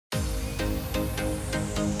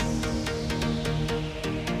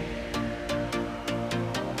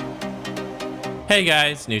Hey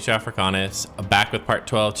guys, Nuccio back with part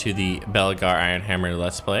 12 to the Belegar Ironhammer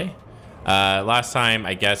Let's Play. Last time,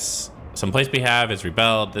 I guess, some place we have is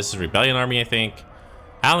Rebelled. This is Rebellion Army, I think.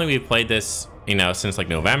 I don't think we've played this, since like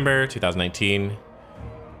November 2019.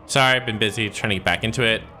 Sorry, I've been busy trying to get back into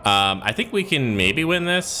it. I think we can maybe win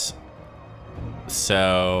this.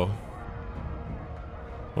 So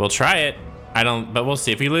we'll try it. But we'll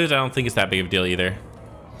see. If we lose, I don't think it's that big of a deal either.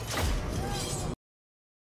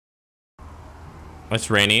 It's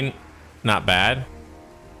raining, not bad.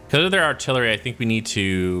 Because of their artillery, I think we need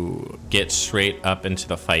to get straight up into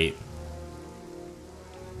the fight.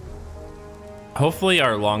 Hopefully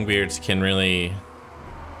our longbeards can really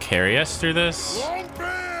carry us through this.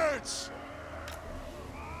 Longbeards!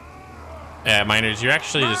 Yeah, miners, you're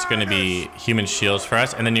actually just going to be human shields for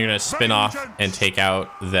us, and then you're going to spin off and take out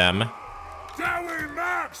them. Dowie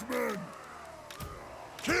marksmen!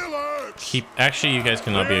 Killers! Actually, you guys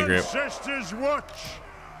can all be a group. Ancestors watch!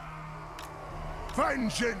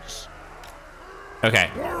 Vengeance!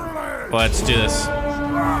 Okay, let's do this.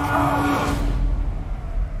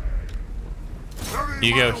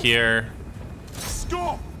 You go here.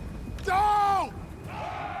 Stop! Down!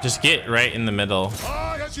 Just get right in the middle.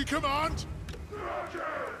 Aye, as you command.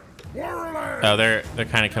 Oh, they're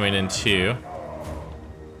kind of coming in too.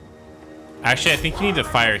 Actually, I think you need to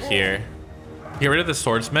fire here. Get rid of the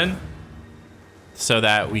swordsmen so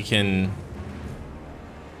that we can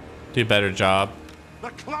do a better job. The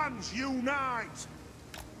clans unite!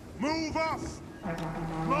 Move off!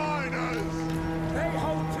 Miners! They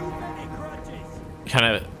hold too many grudges! Kind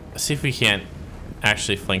of see if we can't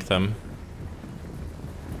actually flank them.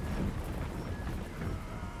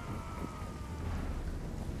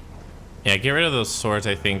 Yeah, get rid of those swords,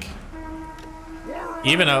 I think.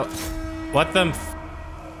 Even though, let them.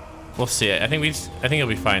 We'll see. I think it'll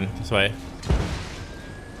be fine this way.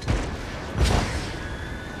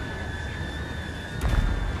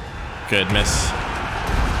 Good miss.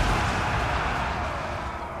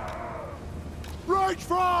 Right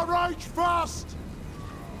far, right fast!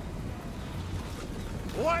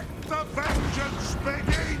 Let the vengeance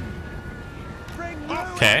begin!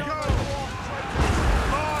 Okay.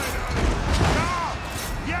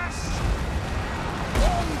 Yes!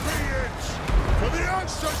 Long be it for the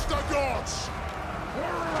ancestor gods!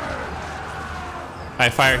 I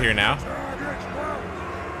fire here now.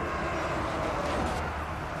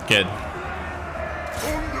 Good.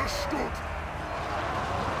 Understood.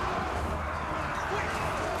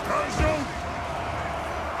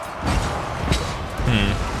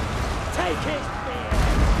 Take it!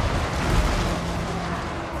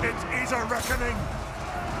 It is a reckoning.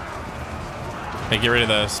 Hey, get rid of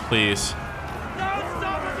those, please. No,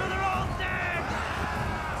 stop until they're all dead!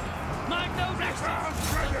 Mind those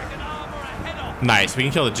exits! An arm or a head off! Nice. We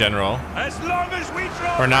can kill the general. As long as we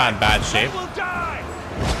draw, We're not in bad shape. they will die!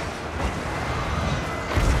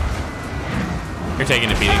 You're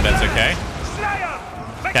taking a beating, that's okay. Slayer!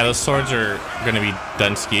 Yeah, those swords are going to be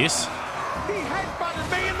Dunskies. He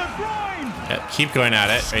headbutted me in the groin! Yeah, keep going at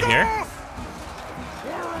it right here.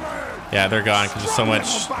 Yeah, they're gone because there's so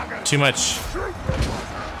much, too much.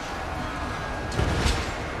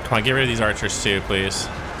 Come on, get rid of these archers too, please.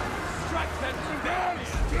 Strike them through the army!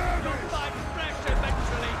 You'll find fresh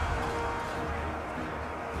eventually!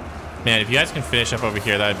 Man, if you guys can finish up over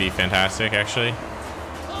here, that would be fantastic, actually.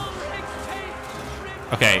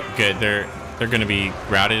 Okay, good. They're going to be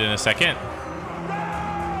routed in a second.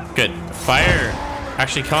 Good. Fire.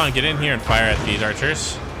 Actually, come on, get in here and fire at these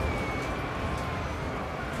archers.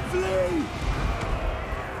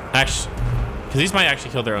 Actually, because these might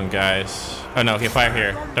actually kill their own guys. Oh no, okay, fire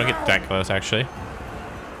here. Don't get that close, actually.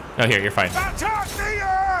 Oh, here, you're fine. Attack the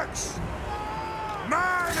axe!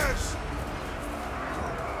 Miners!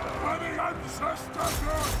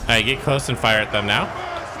 Alright, get close and fire at them now.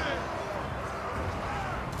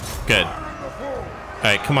 Good.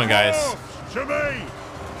 Alright, come on, guys. To me!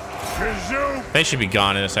 Kazoo! They should be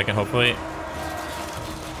gone in a second, hopefully.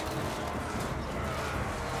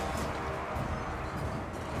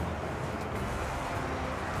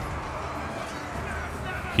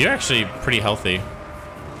 You're actually pretty healthy,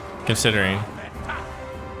 considering.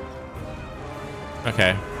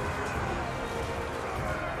 Okay.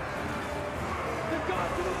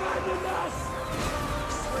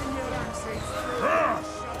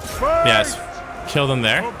 Yes, kill them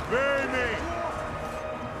there. Obey me!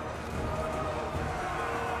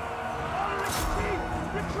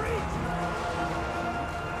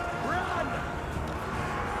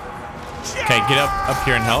 Okay, get up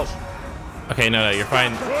here and help. Okay, no, you're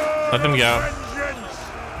fine. Let them go.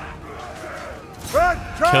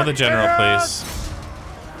 Kill the general, please.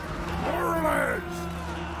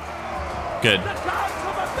 Good.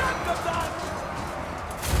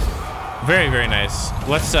 Very, very nice.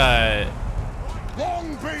 Let's,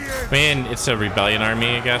 man, it's a rebellion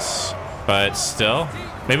army, I guess. But still.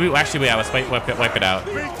 Maybe, actually, yeah, let's wipe it out.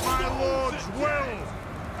 Speak my lord's will.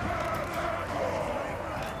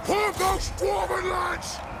 Hold those dwarven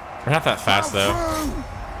lads. We're not that fast, though.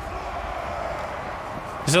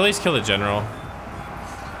 Just at least kill the general.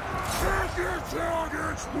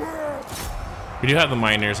 We do have the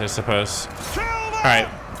miners, I suppose. Alright,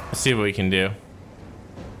 let's see what we can do.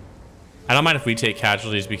 I don't mind if we take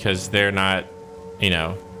casualties because they're not, you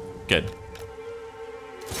know, good.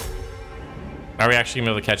 Are we actually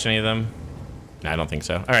gonna be able to catch any of them? No, I don't think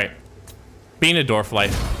so. Alright. Being a dwarf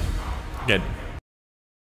life. Good.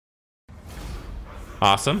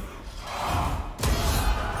 Awesome.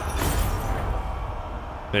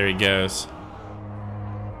 There he goes.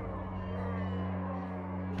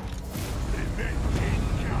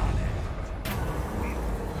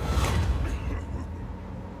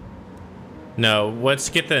 No, let's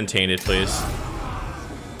get the Untainted, please.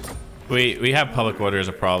 We have public order as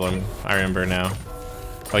a problem. I remember now.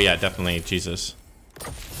 Oh yeah, definitely. Jesus.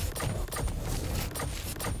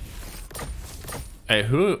 Hey,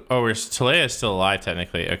 who? Oh, Talea is still alive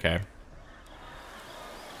technically. Okay.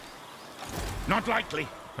 Not likely.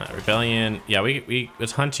 Rebellion. Yeah,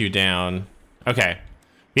 let's hunt you down. Okay.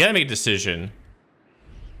 We gotta make a decision.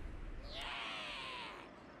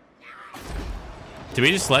 Do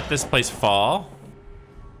we just let this place fall?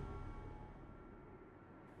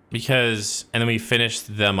 Because, and then we finish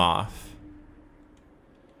them off.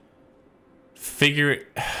 Do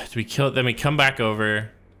we kill it? Then we come back over.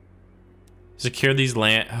 Secure these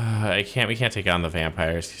land. We can't take on the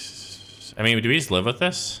vampires. I mean, do we just live with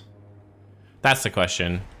this? That's the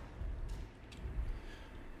question.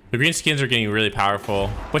 The greenskins are getting really powerful,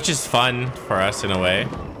 which is fun for us in a way.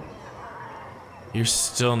 You're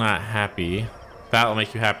still not happy. That'll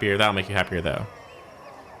make you happier. That'll make you happier, though.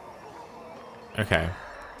 Okay.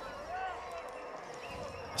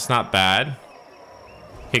 It's not bad.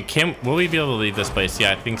 Okay, will we be able to leave this place?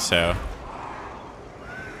 Yeah, I think so.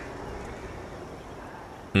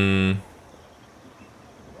 We're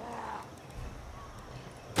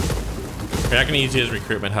not going to use it as a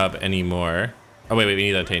recruitment hub anymore. Oh, wait, we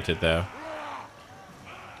need that tainted, though.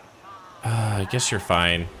 I guess you're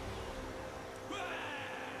fine.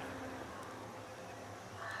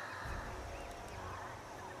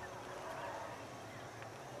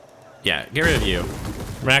 Yeah, get rid of you.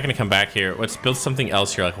 We're not gonna come back here. Let's build something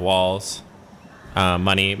else here, like walls,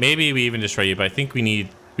 money. Maybe we even destroy you, but I think we need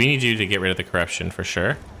you to get rid of the corruption for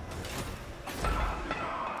sure.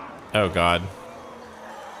 Oh God.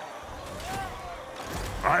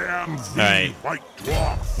 I am the Right. White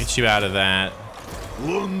Dwarf. Get you out of that.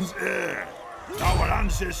 Lund's heir. Our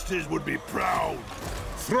ancestors would be proud.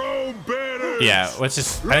 Throne bearers. Yeah, let's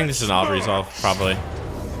just. I think this is an auto resolve probably.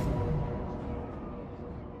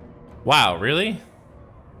 Wow, really?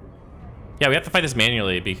 Yeah, we have to fight this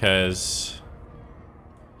manually because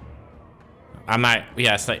I'm not.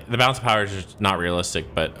 Yeah, it's like the balance of power is just not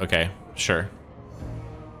realistic, but okay, sure.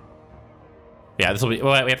 Yeah, this will be.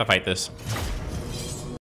 Well, we have to fight this.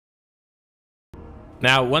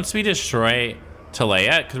 Now, once we destroy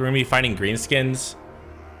Talea, because we're gonna be fighting greenskins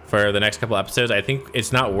for the next couple episodes, I think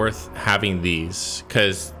it's not worth having these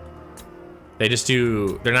because they just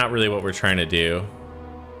do. They're not really what we're trying to do.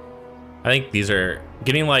 I think these are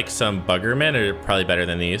getting like some buggermen are probably better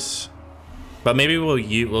than these, but maybe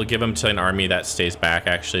we'll give them to an army that stays back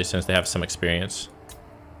actually, since they have some experience.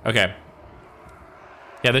 Okay.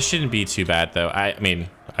 Yeah, this shouldn't be too bad though. I mean,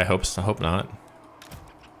 I hope not.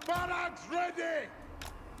 Barracks ready.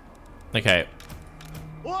 Okay.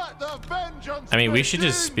 Let the vengeance. I mean, we should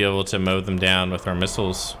just be able to mow them down with our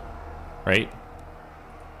missiles, right?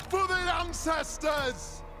 For the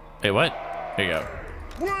ancestors. Wait, what? There you go.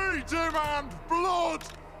 We demand blood.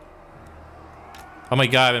 Oh my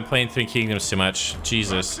God, I've been playing Three Kingdoms too much.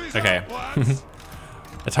 Jesus. Okay.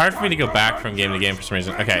 It's hard for me to go back from game to game for some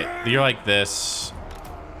reason. Okay, you're like this.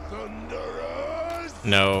 Thunderers.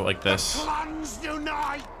 No, like this. The clans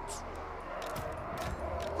unite.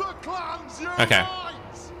 The clans unite. Okay.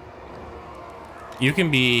 You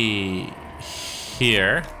can be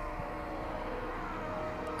here.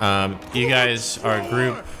 You guys are a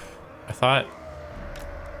group. I thought.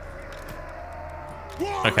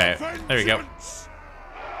 Okay, there we go.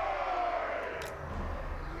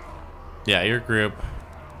 Yeah, your group.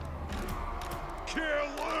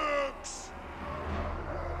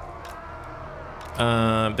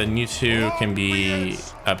 Then you two can be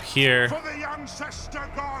up here.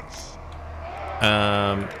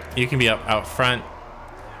 You can be up out front.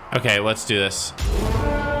 Okay, let's do this. For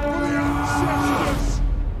the ancestors!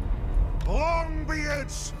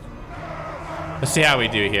 Longbeards! Let's see how we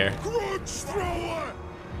do here. Grudge thrower!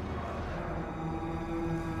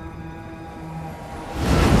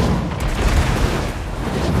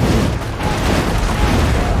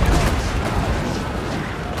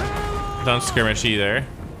 Don't skirmish either.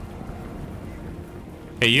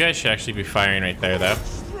 Hey, you guys should actually be firing right there, though.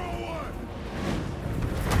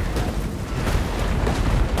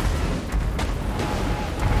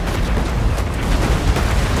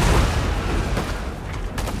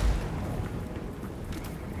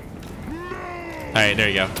 Alright, there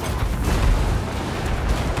you go.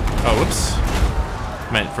 Oh, whoops.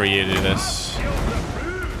 Meant for you to do this.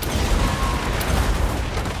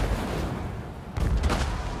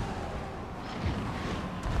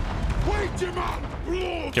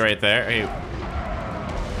 Get right there. Hey.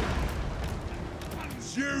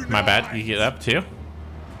 My bad. You get up too?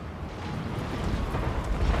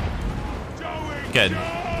 Good.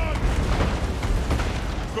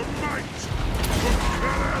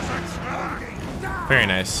 Very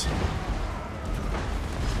nice.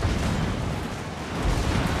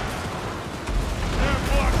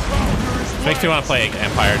 Makes me want to play like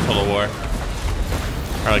Empire Total War.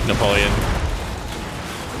 Or like Napoleon.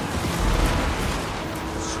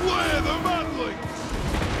 Slay the manlings!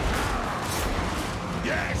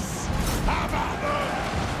 Yes! How about them?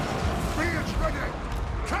 Beards ready!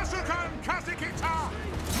 Kasukan Kazikita!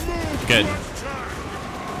 Move Good. to attack!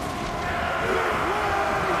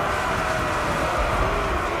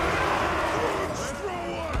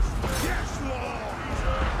 Yes,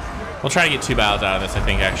 Lord! We'll try to get 2 battles out of this, I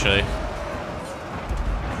think, actually.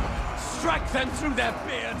 Strike them through their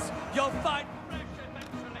beards. You'll find fresh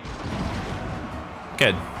eventually.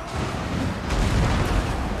 Good.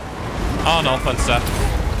 Oh no, fun stuff.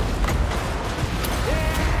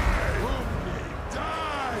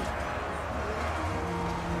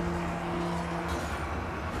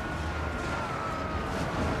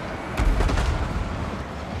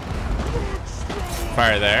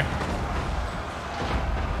 Fire there.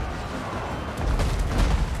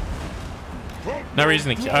 No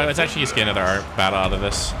reason to. Oh, let's actually just get another battle out of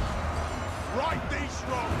this. Right these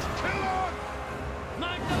wrongs! Kill on!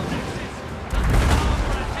 Mind those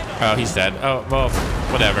axes. Oh, he's dead. Oh, well,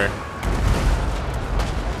 whatever.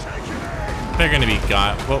 They're gonna be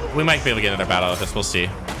gone. Well, we might be able to get another battle out of this. We'll see.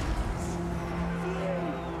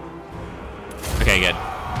 Okay, good.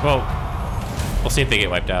 Well, we'll see if they get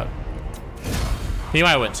wiped out. He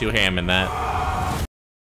might have went too ham in that.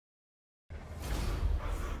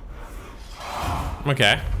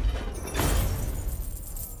 Okay.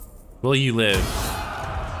 Will you live?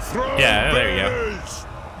 Yeah, there you go.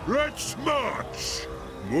 Let's march.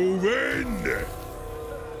 Move in.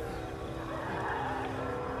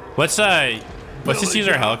 Let's just use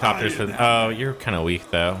our helicopters for. Oh, you're kind of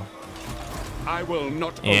weak though. I will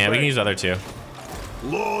not. Yeah, we can use the other two.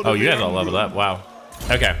 Oh, you guys all leveled up. Wow.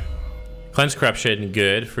 Okay. Cleanse corruption,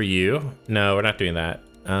 good for you. No, we're not doing that.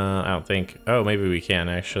 I don't think. Oh, maybe we can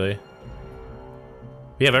actually.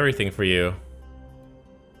 We have everything for you.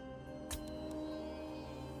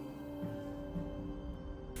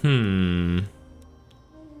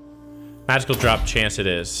 Magical drop chance it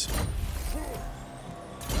is.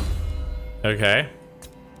 Okay.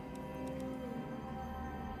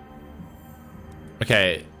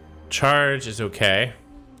 Okay. Charge is okay.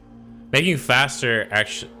 Making faster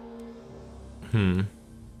actually.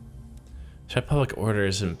 Public order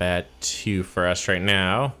isn't bad too for us right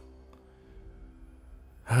now.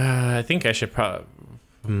 I think I should probably.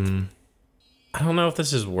 I don't know if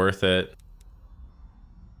this is worth it.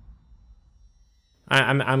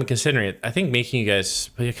 I'm considering it. I think making you guys,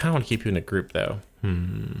 but I kind of want to keep you in a group though.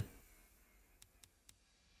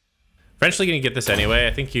 Eventually gonna get this anyway.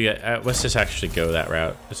 I think you. Let's just actually go that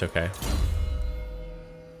route. It's okay.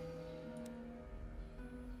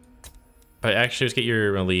 But actually, let's get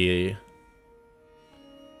your melee.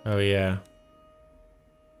 Oh yeah.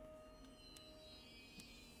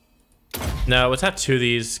 No, let's have 2 of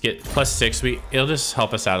these. Get +6. It'll just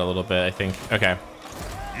help us out a little bit, I think. Okay.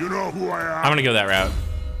 You know who I am. I'm gonna go that route.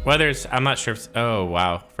 Whether it's, I'm not sure if it's, oh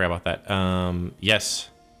wow, forgot about that. Yes.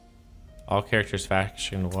 All characters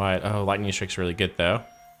faction wide. Oh, lightning strike's really good though.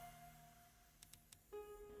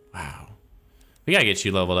 Wow. We gotta get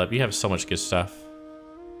you leveled up. You have so much good stuff.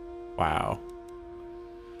 Wow.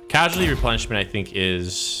 Casualty replenishment, I think,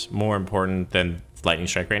 is more important than lightning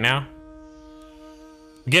strike right now.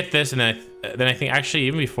 Get this, and then I think actually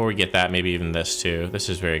even before we get that, maybe even this too. This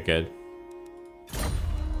is very good.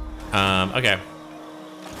 Okay.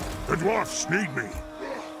 The dwarfs need me.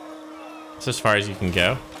 It's as far as you can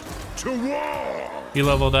go. To war! You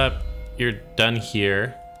leveled up. You're done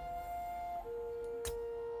here.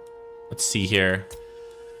 Let's see here.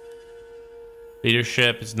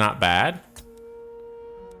 Leadership is not bad.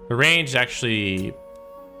 The range is actually...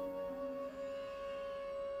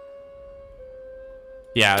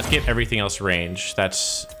 Yeah, let's get everything else range.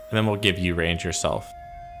 That's... And then we'll give you range yourself.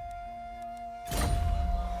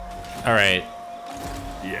 Alright.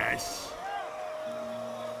 Yes.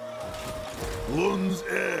 Lunds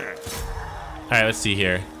air. Alright, let's see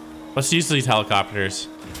here. Let's use these helicopters.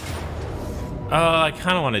 I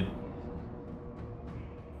kind of want to...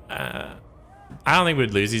 I don't think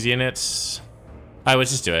we'd lose these units. Alright,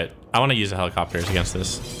 let's just do it. I want to use the helicopters against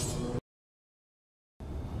this.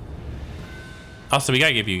 Also, we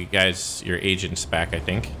gotta give you guys your agents back, I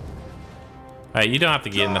think. Alright, you don't have to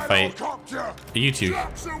get in the fight. You two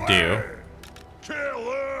do.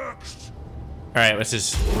 Alright,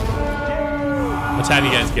 let's have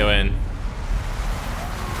you guys go in.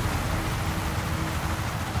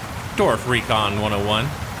 Dwarf Recon 101.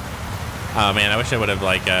 Oh man, I wish I would have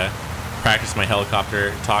like practiced my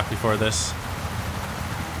helicopter talk before this.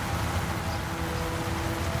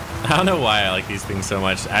 I don't know why I like these things so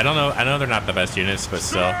much. I don't know. I know they're not the best units, but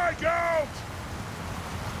still.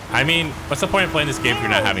 I mean, what's the point of playing this game if you're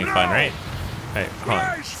not having fun, right? Hey, hold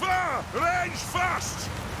on. Range far, range fast.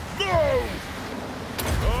 Move.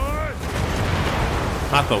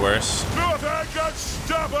 Not the worst. Nothing can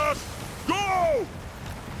stop us. Go.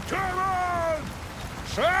 Come on.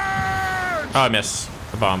 Turn. Oh, I missed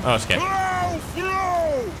the bomb. Oh, it's okay. Flow,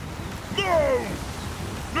 flow. Move.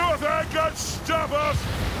 Nothing can stop us.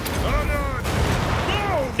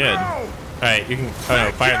 Move. Good. Now. All right, you can. Oh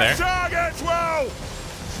no, fire there. Targets well.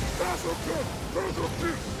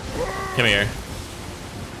 Come here.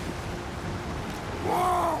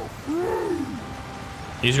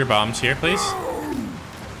 Use your bombs here, please.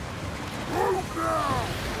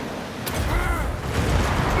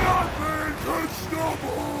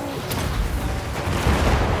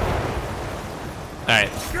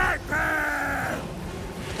 Alright.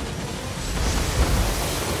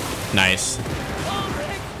 Nice.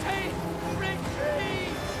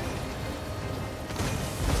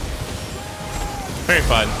 Very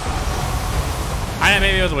fun.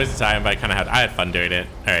 Maybe it was a waste of time, but I had fun doing it.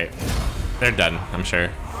 Alright. They're done, I'm sure.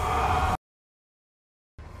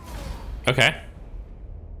 Okay.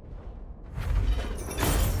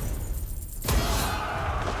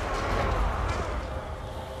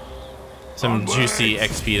 Some juicy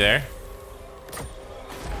XP there.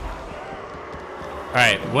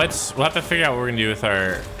 Alright, we'll have to figure out what we're gonna do with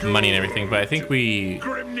our money and everything, but I think we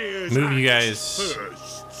move you guys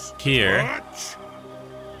here.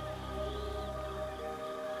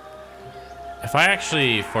 If I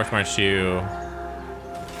actually force march you...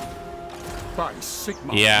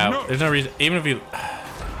 Yeah, there's no reason, even if you...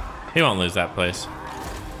 He won't lose that place.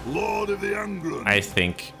 Lord of the Angrund. I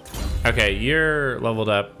think. Okay, you're leveled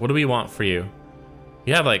up. What do we want for you?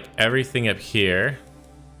 You have like everything up here.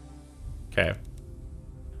 Okay.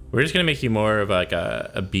 We're just gonna make you more of like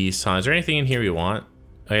a beast, huh? Is there anything in here we want?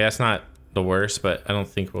 Okay, that's not the worst, but I don't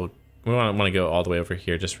think we want to go all the way over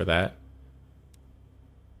here just for that.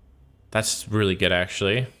 That's really good,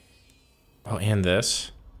 actually. Oh, and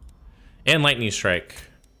this. And lightning strike.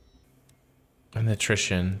 And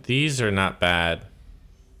attrition. These are not bad.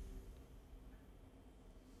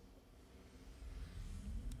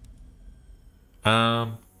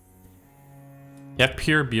 You have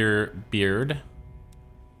pure beard.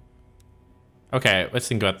 Okay, let's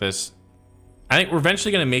think about this. I think we're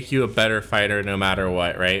eventually gonna make you a better fighter no matter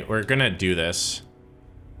what, right? We're gonna do this.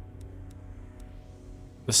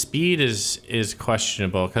 The speed is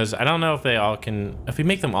questionable because I don't know if they all can. If we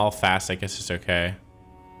make them all fast, I guess it's okay.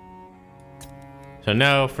 So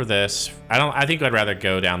no for this. I think I'd rather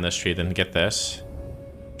go down this tree than get this.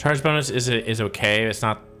 Charge bonus is okay. It's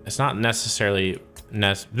not necessarily.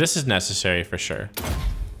 This is necessary for sure.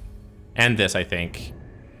 And this, I think.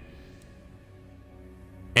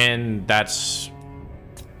 And that's,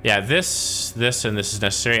 yeah, this, and this is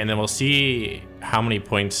necessary. And then we'll see how many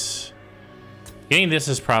points. Getting this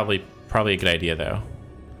is probably a good idea though.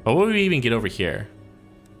 But what would we even get over here?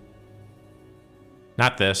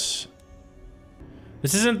 Not this.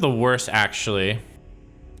 This isn't the worst actually.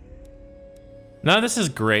 None of this is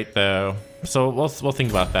great though. So we'll think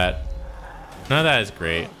about that. None of that is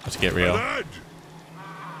great. Let's get real.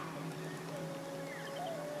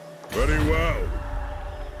 Very well.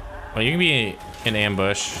 Well, you can be in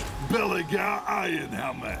ambush. Belegar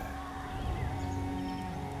Ironhammer.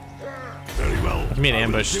 Very well. You can be in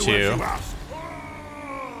ambush too.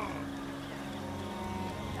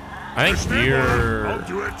 I think we're I'll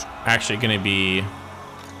do it. actually going to be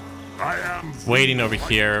I am waiting over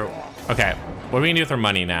here. Okay, what are we going to do with our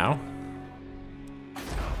money now?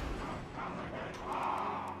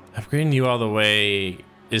 Upgrading you all the way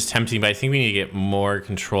is tempting, but I think we need to get more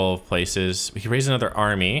control of places. We can raise another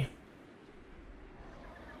army.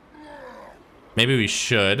 Maybe we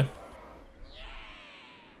should.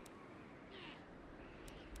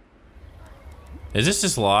 Is this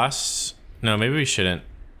just lost? No, maybe we shouldn't.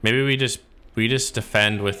 Maybe we just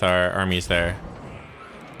defend with our armies there.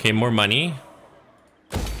 Okay, more money.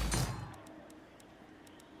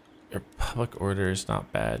 Your public order is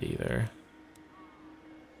not bad either.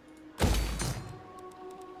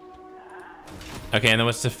 Okay, and then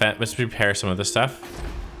let's defend. Let's repair some of this stuff.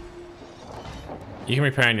 You can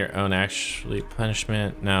repair on your own, actually.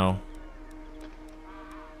 Punishment, no.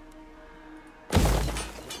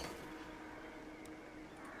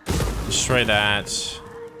 Destroy that.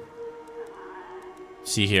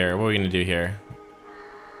 See here, what are we gonna do here?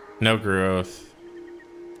 No growth.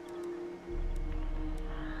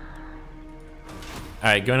 All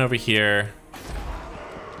right, going over here.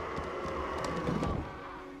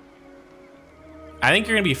 I think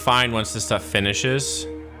you're gonna be fine once this stuff finishes.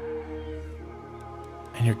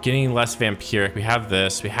 And you're getting less vampiric. We have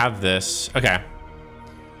this, we have this. Okay.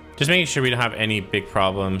 Just making sure we don't have any big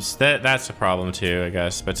problems. That's a problem too, I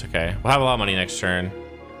guess, but it's okay. We'll have a lot of money next turn.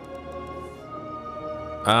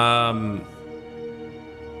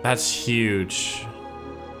 That's huge.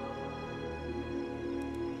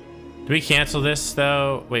 Do we cancel this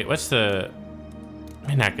though? Wait, what's the...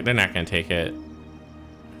 They're not gonna take it.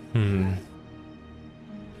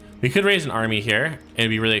 We could raise an army here.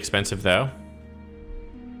 It'd be really expensive though.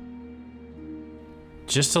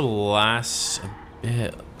 Just to last a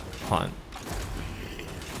bit. Hold on.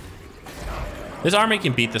 This army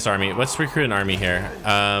can beat this army. Let's recruit an army here.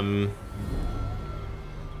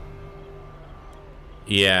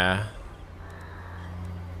 Yeah.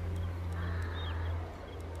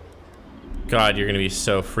 God, you're gonna be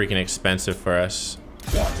so freaking expensive for us.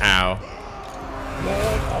 Ow.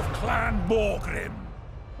 Lord of Clan Borgrim.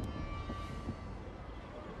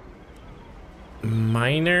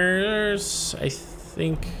 Miners, I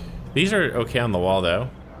think these are okay on the wall though.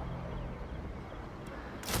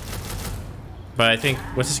 But I think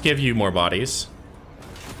let's just give you more bodies.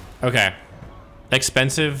 Okay.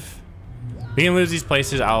 Expensive. We can lose these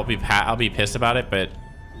places. I'll be pissed about it, but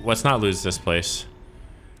let's not lose this place.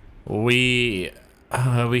 We'll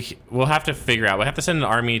have to figure out. We'll have to send an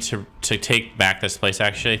army to take back this place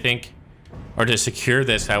actually, I think. Or to secure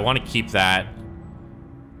this. I want to keep that.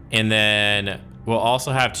 And then we'll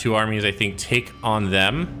also have two armies, I think, take on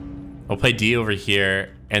them. We'll play D over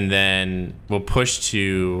here, and then we'll push to,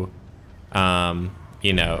 you know,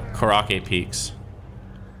 Karak 8 Peaks.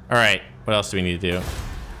 All right, what else do we need to do?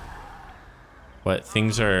 What,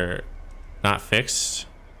 things are not fixed?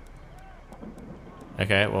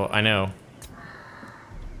 Okay, well, I know.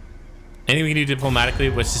 Anything we can do diplomatically?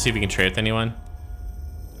 Let's just see if we can trade with anyone.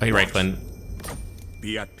 Okay, Reichland.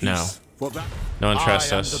 Be at peace. No. For that, No one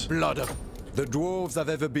trusts I am us. the blood of the dwarves have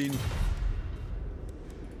ever been.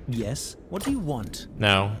 Yes? What do you want?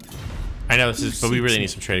 No. I know this is, but we really need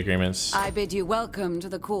some trade agreements. I bid you welcome to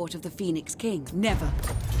the court of the Phoenix King. Never.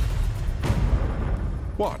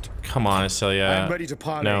 what? Come on, Acelia. I'm ready to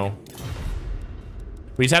parley. No.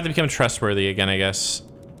 We just have to become trustworthy again, I guess.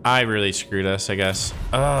 I really screwed us, I guess.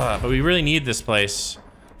 But we really need this place.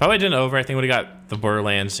 If I would have done over, I think we would have got the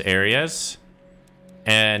Borderlands areas.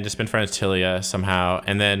 And just been friends with Tilia somehow.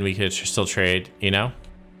 And then we could still trade, you know?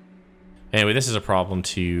 Anyway, this is a problem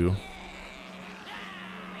too.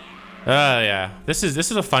 Yeah. This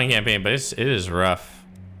is a fun campaign, but it is rough.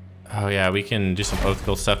 Oh yeah, we can do some Oath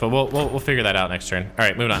Guild stuff, but we'll figure that out next turn. All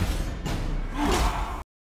right, moving on.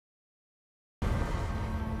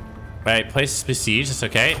 All right, place is besieged. It's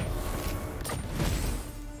okay.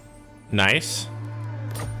 Nice.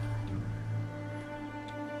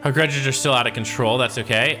 Our grudges are still out of control. That's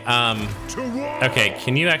okay. Okay,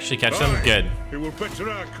 can you actually catch them? Good. It will better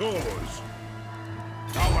our cause.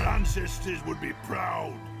 Our ancestors would be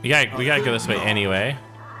proud. We gotta go this way anyway.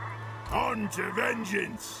 On to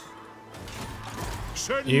vengeance.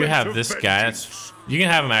 Send You men have to this guy. vengeance. You can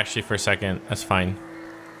have him actually for a second. That's fine.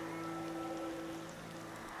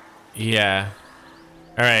 Yeah.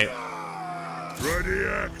 All right. Ready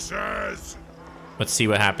axes. Let's see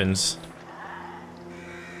what happens.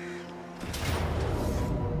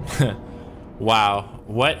 Wow.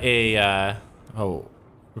 What a oh,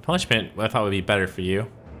 replenishment I thought would be better for you.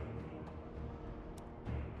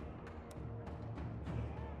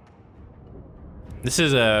 This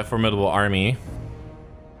is a formidable army.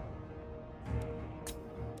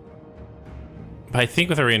 But I think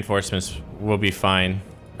with the reinforcements, we'll be fine.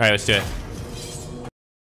 All right, let's do it.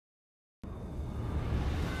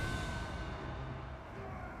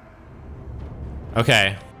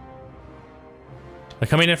 Okay. They're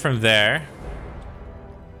coming in from there.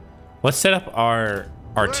 Let's set up our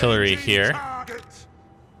artillery here.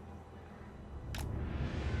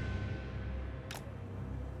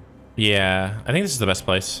 Yeah, I think this is the best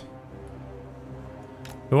place.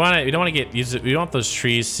 We don't want to get used. We don't want those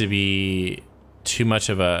trees to be too much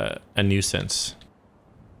of a nuisance.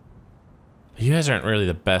 You guys aren't really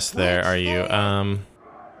the best there, are you?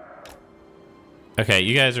 Okay,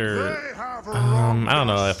 you guys are. I don't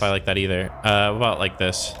know if I like that either. What about like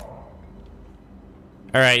this?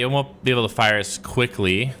 All right, you won't be able to fire as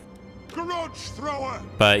quickly,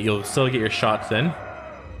 but you'll still get your shots in.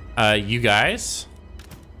 You guys,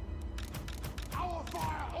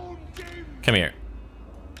 come here.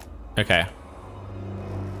 Okay.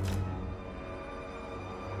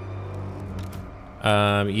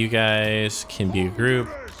 You guys can be a group.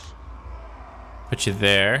 Put you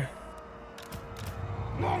there.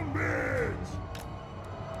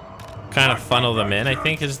 Kind of funnel them in, I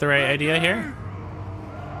think, is the right idea here.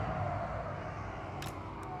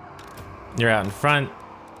 You're out in front.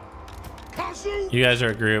 You guys are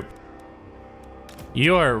a group.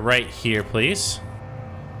 You are right here, please.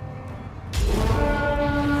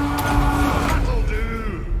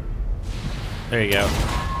 There you go.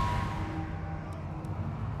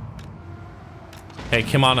 Hey,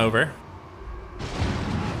 come on over.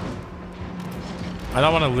 I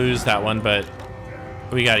don't want to lose that one, but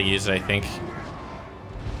we got to use it, I think.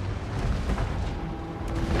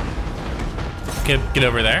 Get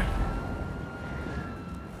over there.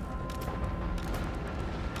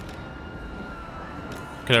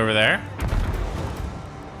 Get over there.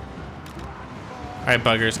 All right,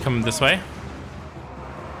 buggers, come this way.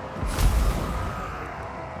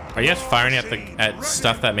 Are you guys firing at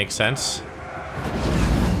stuff that makes sense?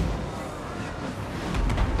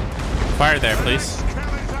 Fire there, please.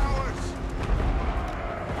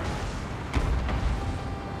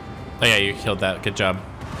 Oh yeah, you killed that. Good job.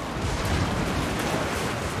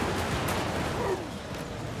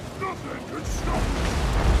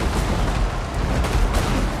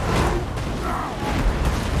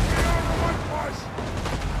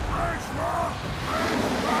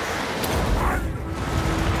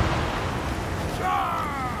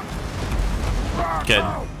 Good.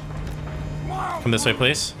 Come this way,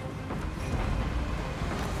 please.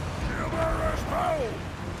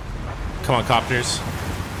 Come on, copters.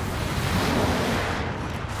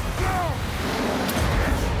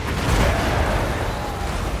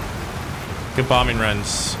 Good bombing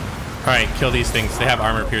runs. All right, kill these things. They have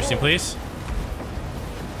armor piercing, please.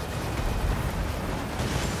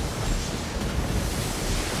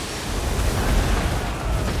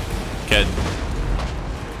 Good.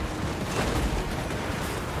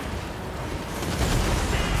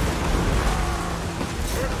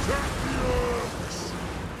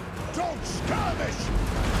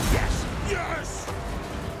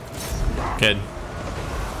 Good.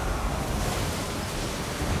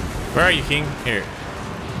 Where are you, King? Here.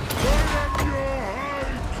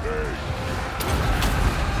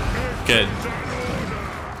 Good.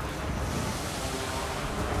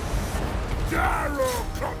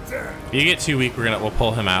 If you get too weak, we'll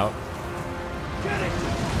pull him out.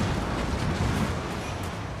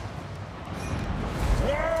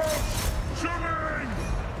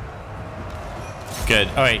 Good.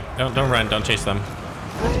 Oh wait, don't run, don't chase them.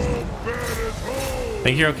 I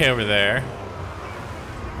think you're okay over there.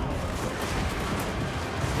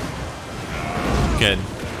 Good.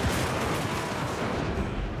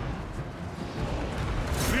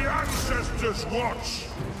 The ancestors watch.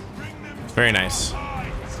 Very nice.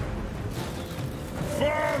 For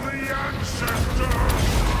the ancestors.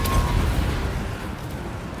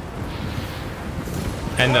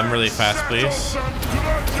 End them really fast, please.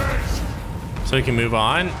 So we can move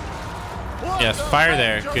on. Yes, fire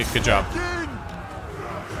there. Good job.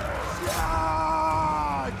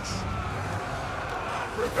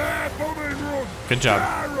 Good job.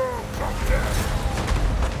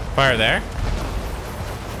 Fire there.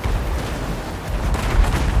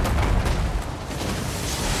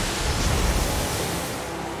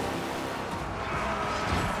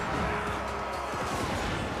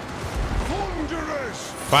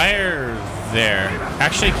 Fire there.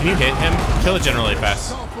 Actually, can you hit him? Kill the general really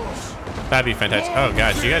fast. That'd be fantastic. Oh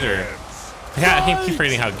gosh, you guys are... Yeah, I keep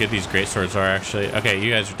forgetting how good these great swords are, actually. Okay,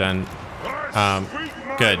 you guys are done.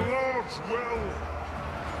 Good.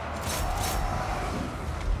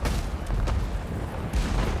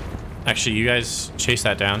 Actually, you guys chase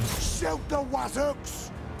that down. Shoot the wazzooks!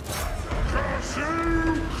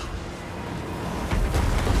 Cashew!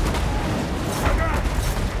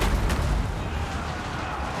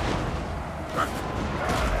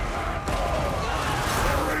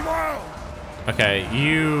 Very well! Okay,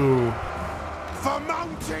 you... For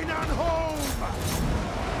mountain and home!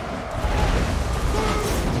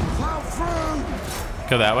 Plow through!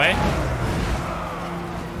 Go that way.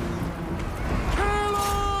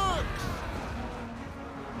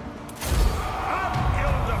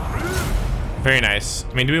 Very nice.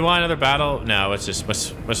 I mean, do we want another battle? No, let's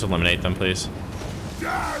eliminate them, please.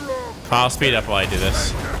 I'll speed up while I do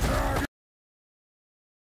this.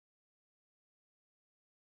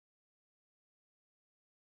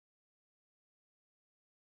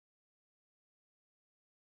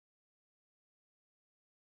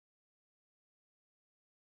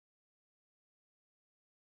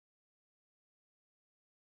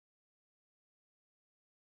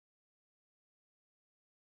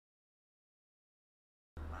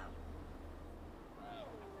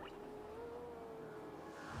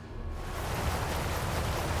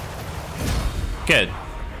 Good.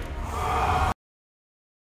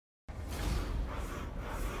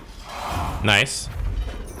 Nice.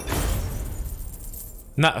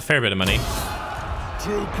 Not a fair bit of money.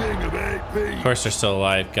 True king of AP. Of course they're still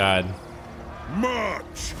alive. God.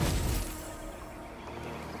 March.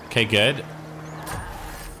 Okay, good.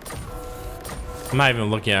 I'm not even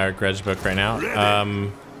looking at our grudge book right now.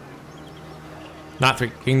 Not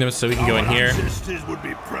 3 kingdoms, so we can go in here Would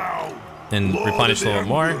be proud. and replenish a little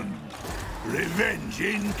more. Revenge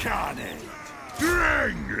incarnate.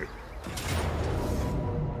 Drang.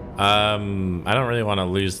 I don't really want to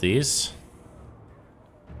lose these.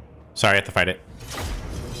 Sorry, I have to fight it.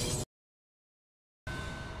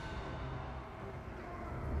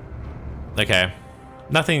 Okay.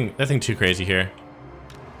 Nothing too crazy here.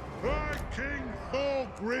 High King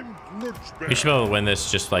Thorgrim Grudgebearer. We should be able to win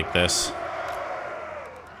this just like this.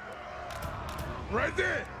 Ready?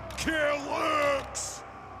 Kill lurks.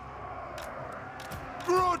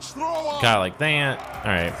 Grudge thrower. Got it like that.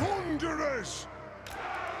 Alright. Thunderous.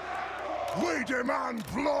 We demand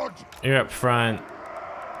blood. You're up front.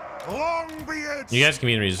 Longbeards. You guys can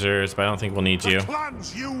be in reserves, but I don't think we'll need you.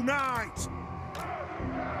 Clans unite.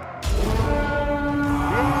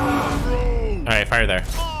 Alright, fire there.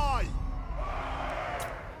 Aye.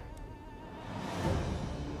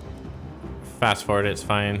 Fast forward, it's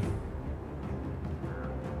fine.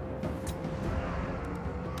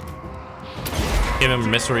 Give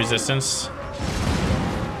him missile resistance.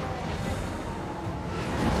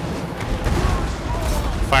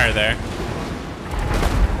 Fire there.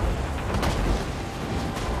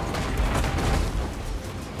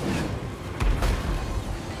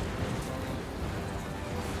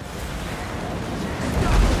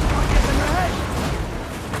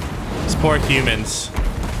 These poor humans.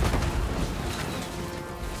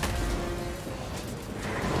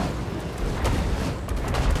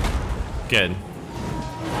 Good.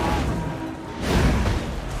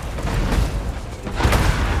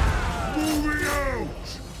 Moving out.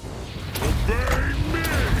 Obey me.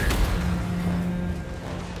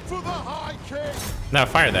 For the High King. No,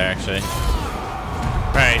 fire there, actually.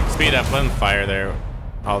 Alright, speed up, let them fire there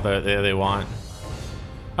all they want.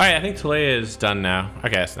 Alright, I think Tulea is done now.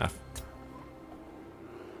 Okay, that's enough.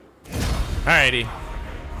 Alrighty.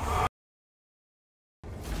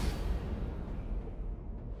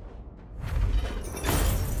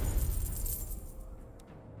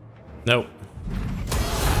 Nope.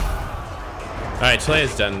 Alright,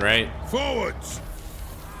 Tulea's done, right? Forwards.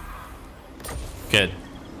 Good.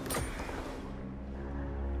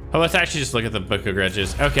 Oh, let's actually just look at the Book of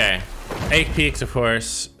Grudges. Okay. 8 Peaks, of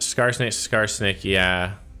course. Scarsnick,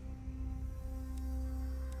 yeah.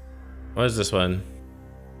 What is this one?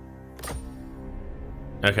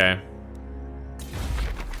 Okay.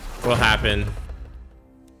 Will happen.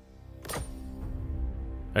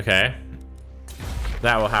 Okay.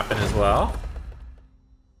 That will happen as well.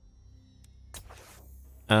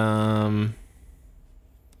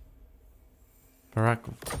 Karak.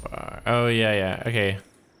 Oh, yeah. Okay.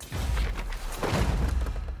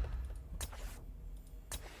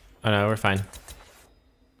 Oh no, we're fine.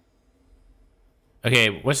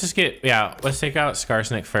 Okay, let's just let's take out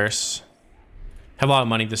Scarsnick first. Have a lot of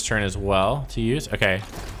money this turn as well to use. Okay.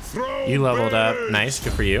 You leveled up. Nice,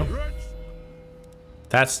 good for you.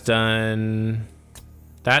 That's done.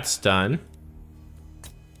 That's done.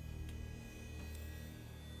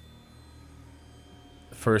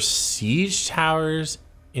 For siege towers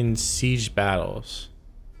in siege battles.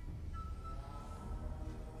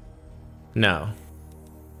 No.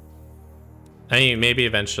 I mean, maybe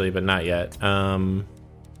eventually, but not yet. No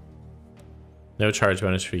charge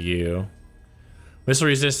bonus for you. Missile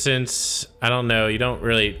resistance, I don't know. You don't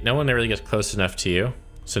really, no one really gets close enough to you.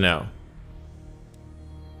 So no.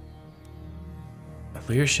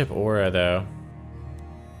 Leadership aura though.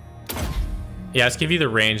 Yeah, let's give you the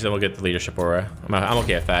range, then we'll get the leadership aura. I'm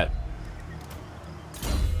okay with that.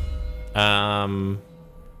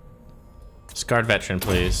 Scarred veteran,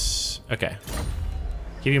 please. Okay.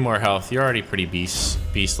 Give you more health. You're already pretty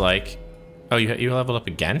beast-like. Oh, you leveled up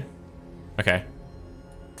again? Okay.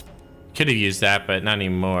 Could have used that, but not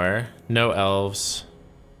anymore. No elves.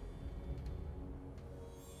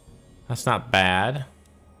 That's not bad.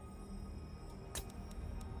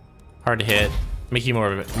 Hard to hit. Make you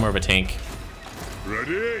more of a tank.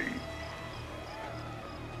 Ready?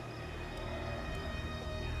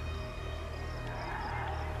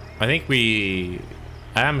 I think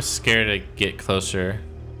I'm scared to get closer.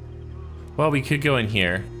 Well, we could go in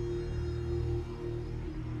here.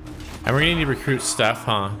 And we're gonna need to recruit stuff,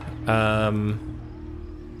 huh?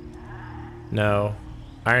 No.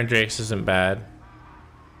 Iron Drakes isn't bad.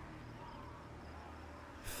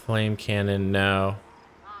 Flame cannon, no.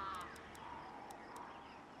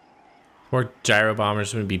 More gyro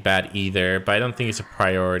bombers wouldn't be bad either, but I don't think it's a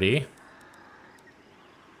priority.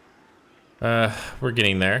 We're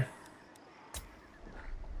getting there.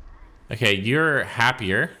 Okay, you're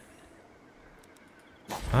happier.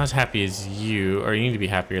 Not as happy as you, or you need to be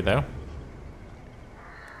happier though.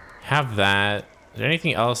 Have that. Is there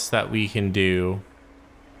anything else that we can do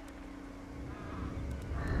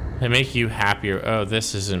to make you happier? Oh,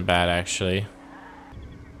 this isn't bad actually.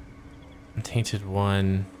 Tainted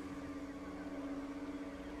one.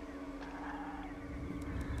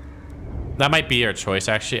 That might be our choice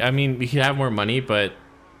actually. I mean, we could have more money, but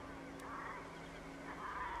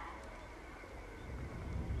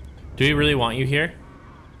do we really want you here?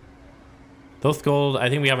 Oath gold, I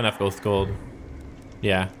think we have enough oath gold.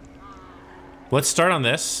 Yeah. Let's start on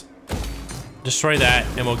this. Destroy that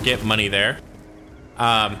and we'll get money there.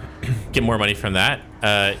 Get more money from that.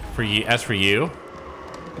 For you, as for you,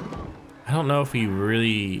 I don't know if we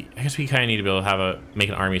really, I guess we kind of need to be able to make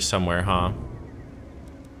an army somewhere, huh?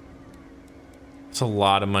 It's a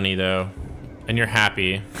lot of money though. And you're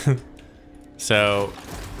happy. So.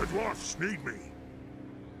 The dwarfs need me.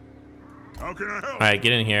 How can I help? Alright,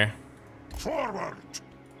 get in here. Forward.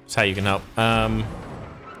 That's how you can help.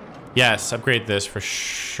 Yes, upgrade this for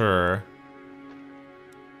sure.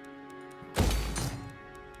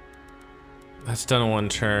 That's done in one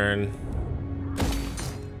turn.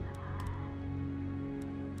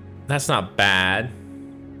 That's not bad.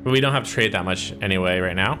 But we don't have to trade that much anyway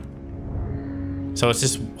right now. So let's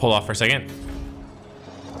just hold off for a second.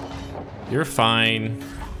 You're fine.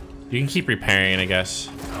 You can keep repairing, I guess.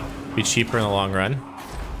 Be cheaper in the long run.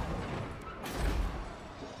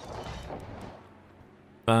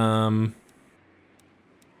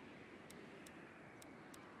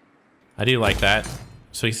 I do like that.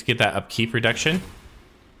 So we can get that upkeep reduction.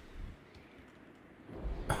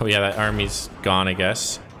 Oh yeah, that army's gone, I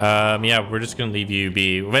guess. Yeah, we're just gonna leave you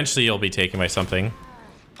be. Eventually you'll be taken by something.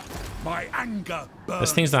 My anger burns.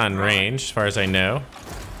 This thing's not in range, as far as I know.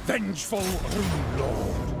 Vengeful Rune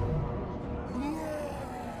Lord.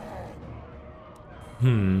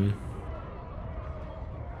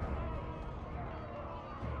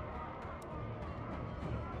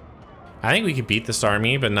 I think we could beat this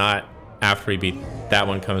army, but not after we beat that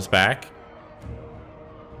one comes back.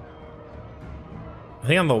 I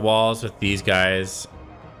think on the walls with these guys.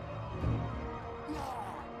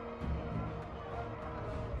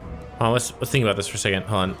 Oh, let's think about this for a second.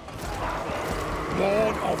 Hold on.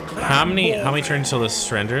 Lord of How many turns until this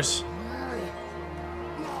surrenders?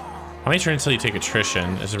 How many turns until you take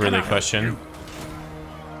attrition is a really good question.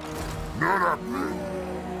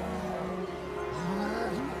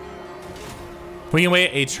 We can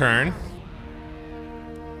wait a turn.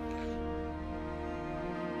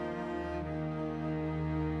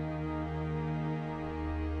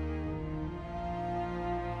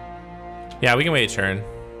 Yeah, we can wait a turn.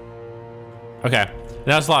 Okay.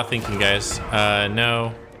 That was a lot of thinking, guys.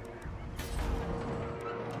 No.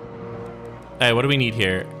 Hey, what do we need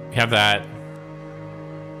here? We have that.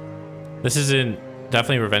 This isn't...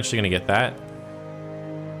 Definitely, we're eventually going to get that.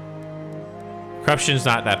 Corruption's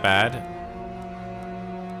not that bad.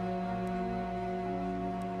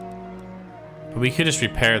 But we could just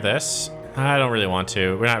repair this. I don't really want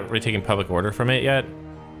to. We're not really taking public order from it yet.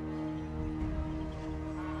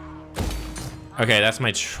 Okay, that's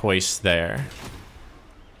my choice there.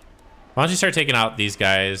 Why don't you start taking out these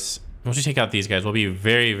guys? Once we take out these guys, we'll be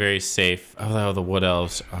very, very safe. Although the wood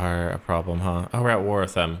elves are a problem, huh? Oh, we're at war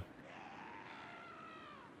with them.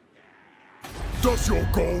 Does your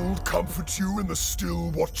gold comfort you in the still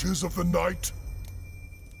watches of the night?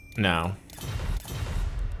 No.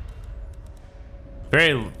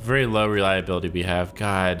 Very, very low reliability we have.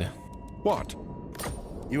 God. What?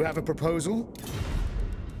 You have a proposal?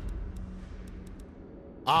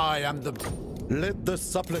 I am the... Let the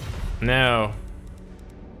supplicant... No.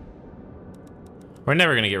 We're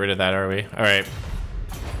never gonna get rid of that, are we? All right.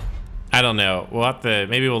 I don't know. We'll have to...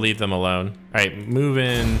 Maybe we'll leave them alone. All right, move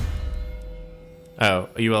in. Oh,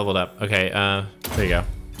 you leveled up. Okay, there you go.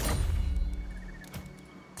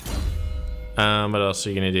 What else are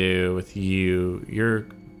you gonna do with you? You're...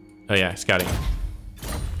 Oh yeah, scouting.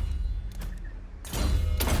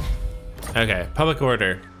 Okay, public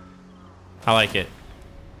order. I like it.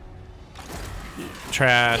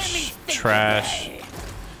 Trash, trash.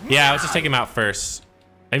 Yeah, let's just take him out first.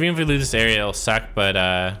 Maybe if we lose this area, it'll suck,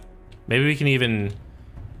 but maybe we can even...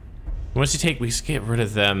 Once we just get rid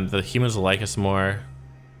of them, the humans will like us more.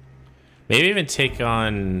 Maybe even take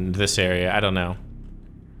on this area, I don't know.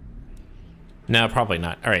 No, probably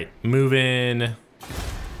not. All right, move in.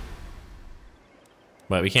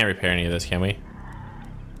 But we can't repair any of this, can we?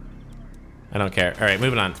 I don't care. All right,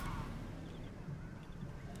 moving on.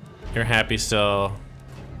 You're happy still.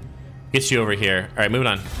 Get you over here. All right, moving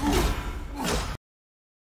on.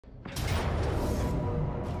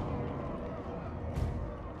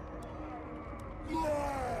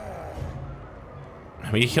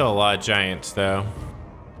 We kill a lot of giants, though.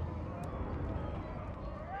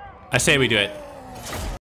 I say we do it.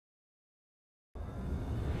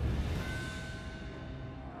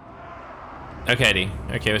 Okay, Eddie.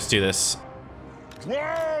 Okay, let's do this.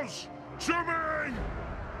 Dwarves, to me!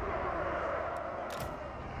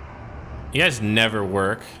 You guys never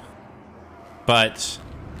work, but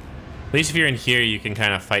at least if you're in here, you can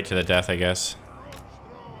kind of fight to the death, I guess.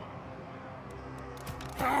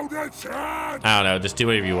 How the chance? I don't know, just do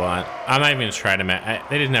whatever you want. I'm not even gonna try to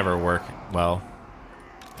they didn't never work well.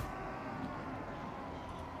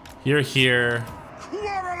 You're here.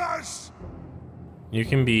 Quarrelers! You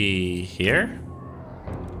can be here?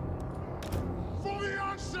 For the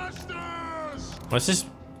ancestors! What's this?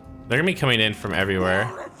 They're gonna be coming in from everywhere.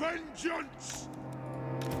 For vengeance!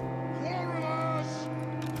 Quarrelers!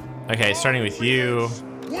 Okay, starting with you.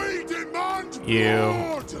 We demand You.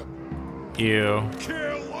 blood! You.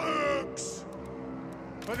 Kill orcs!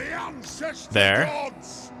 For the ancestor There.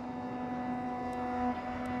 gods!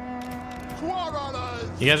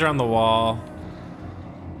 Quarrelers! You guys are on the wall.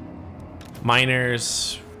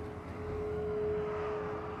 Miners.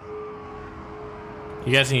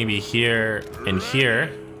 You guys need to be here and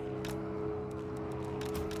here.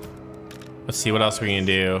 Let's see what else we can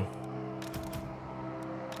do.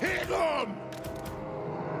 Hit them!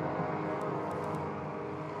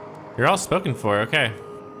 You're all spoken for, okay.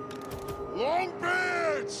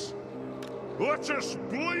 Longbeards! Let us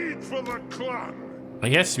bleed for the clan! I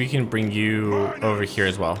guess we can bring you over here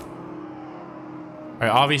as well. All right,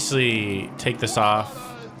 obviously take this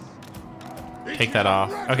off. Take that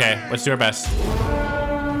off. Okay, let's do our best.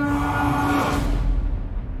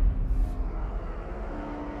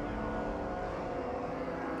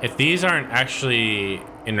 If these aren't actually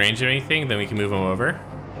in range of anything, then we can move them over.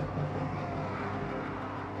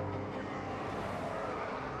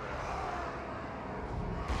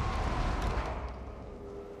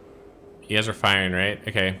 You guys are firing, right?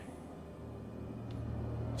 Okay.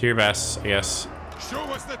 Do your best, I guess. Show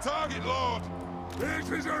us the target, Lord! This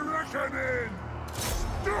is a reckoning!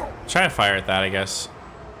 Stop! Try to fire at that, I guess.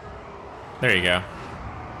 There you go.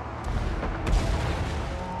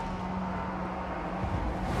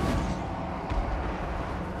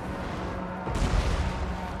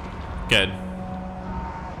 Good.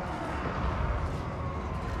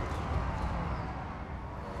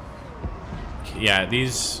 Yeah,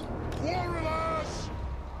 these... Quarrelers!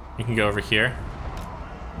 You can go over here.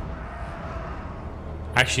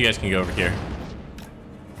 Actually, you guys can go over here.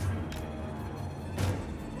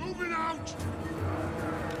 Moving out!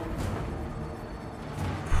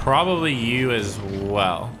 Probably you as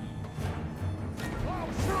well.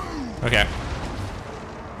 Okay.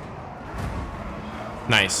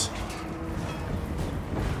 Nice.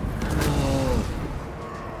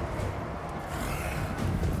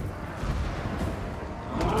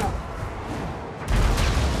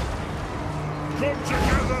 Come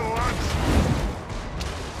together, lads!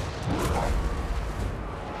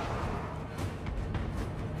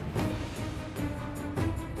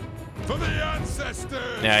 For the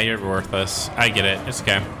ancestors! Yeah, you're worthless. I get it. It's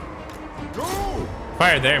okay. Go!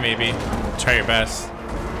 Fire there, maybe. Try your best.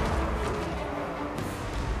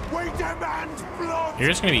 We demand blood. You're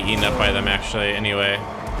just gonna be eaten up by them, actually, anyway.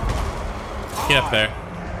 Get up there.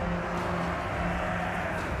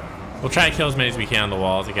 We'll try to kill as many as we can on the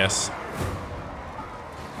walls, I guess.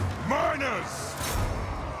 Miners.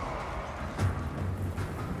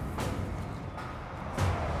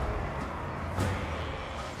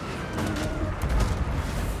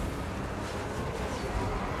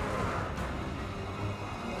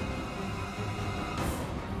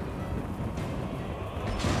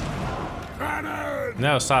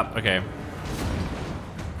 No, stop. Okay.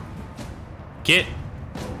 Get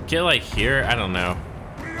like here. I don't know.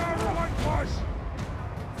 We are whitewash.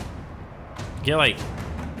 Get like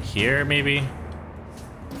here, maybe.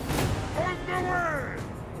 On the way.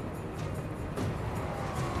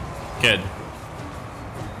 Good.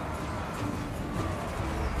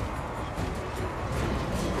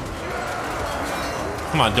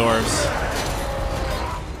 Come on, dwarves.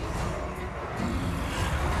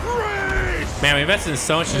 Man, we invested in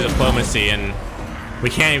so much in diplomacy, and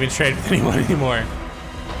we can't even trade with anyone anymore.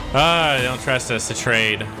 Ah, they don't trust us to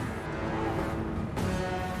trade.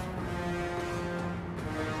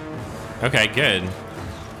 Okay, good.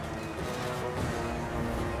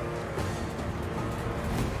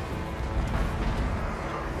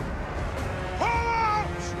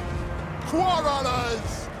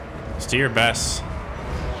 Quarrelers! Just do your best.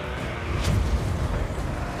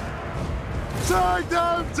 Take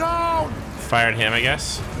them down! Fired him, I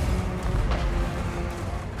guess.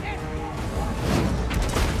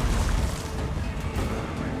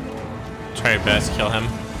 Try your best, kill him.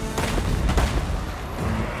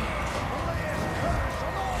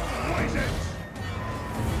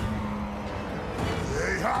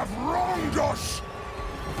 They have wronged us.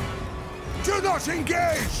 Do not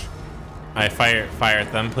engage. I fire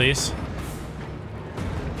at them, please.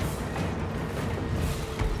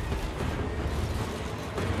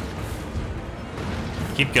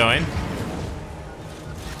 Keep going.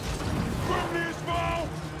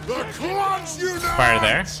 The clans unite. Fire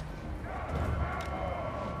there.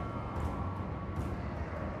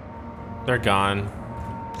 They're gone.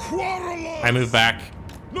 Quarrelers. I move back.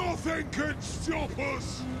 Nothing can stop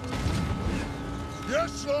us.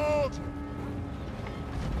 Yes, Lord.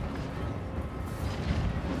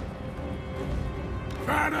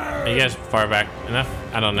 Are you guys far back enough?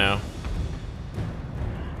 I don't know.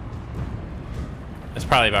 That's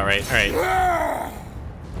probably about right. All right.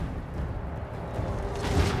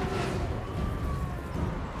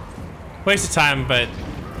 Waste of time, but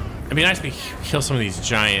it'd be nice if we kill some of these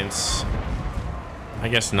giants. I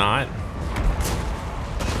guess not.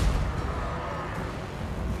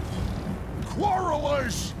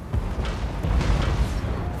 Quarrelers.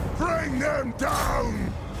 Bring them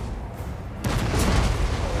down.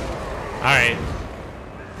 All right.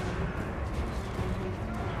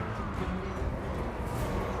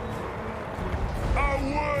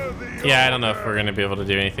 Yeah, I don't know if we're gonna be able to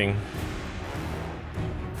do anything.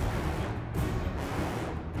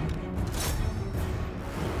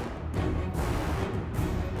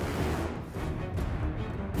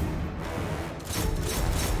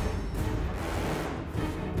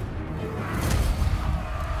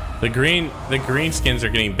 The green skins are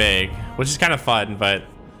getting big, which is kind of fun, but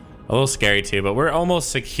a little scary too. But we're almost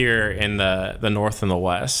secure in the north and the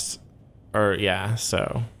west, or yeah.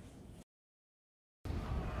 So.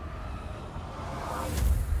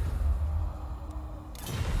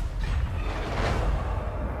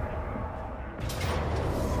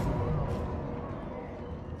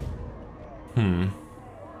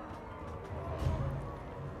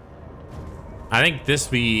 I think this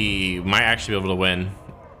we might actually be able to win.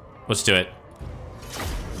 Let's do it.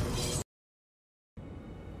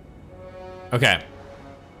 Okay.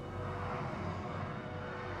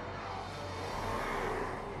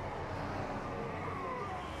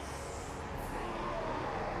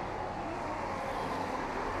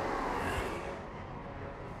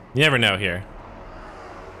 You never know here.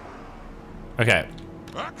 Okay.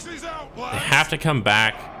 Axes out, They have to come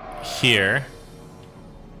back here.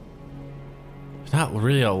 There's not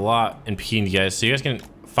really a lot impeding you guys, so you guys can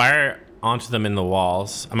fire onto them in the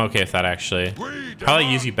walls. I'm okay with that, actually. Probably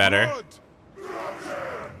use you better.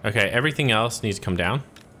 Okay, everything else needs to come down.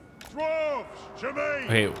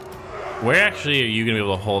 Okay, where actually are you gonna be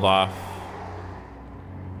able to hold off?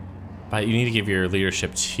 But you need to give your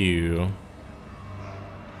leadership to...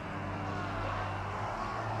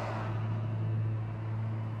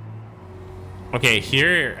 Okay,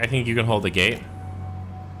 here, I think you can hold the gate.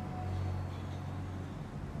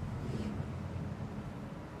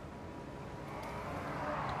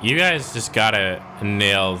 you guys just gotta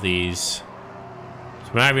nail these. So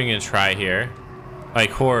I'm not even gonna try here.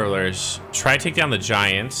 Like, horrors, try to take down the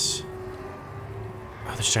giants.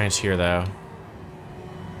 Oh, there's giants here, though.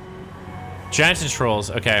 Giants and trolls.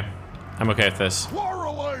 Okay. I'm okay with this.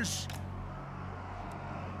 Quarrelers!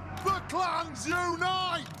 The clans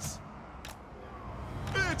unite!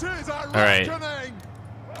 It is a right. reckoning!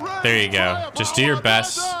 There you go. Just do your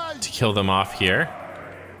best to kill them off here.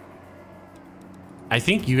 I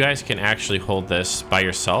think you guys can actually hold this by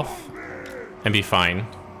yourself and be fine.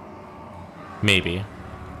 Maybe.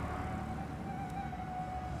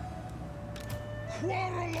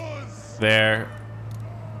 Quarrelers! There.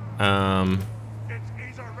 It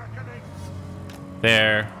is a reckoning!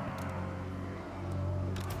 There.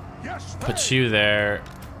 Yes, Put you there.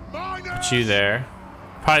 Put you there.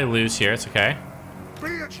 Probably lose here. It's okay.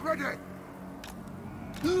 Beards ready!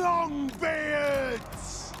 Long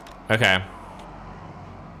beards! Okay.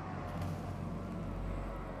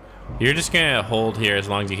 You're just gonna hold here as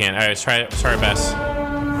long as you can. Alright, let's try our best.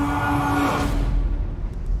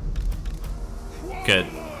 Good.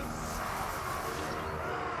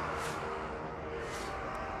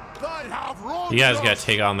 You guys gotta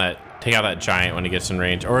take out that giant when he gets in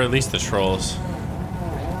range, or at least the trolls.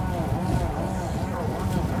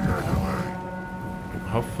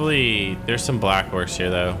 Hopefully, there's some black orcs here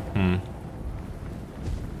though.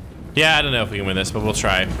 Yeah, I don't know if we can win this, but we'll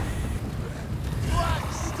try.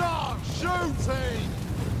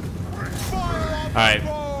 Alright,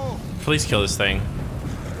 please kill this thing.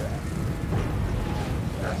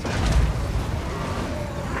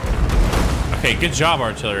 Okay, good job,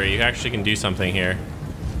 artillery. You actually can do something here.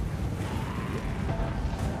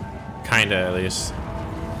 Kinda, at least.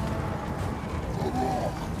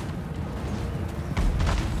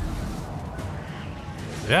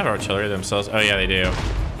 Do they have artillery themselves? Oh yeah, they do.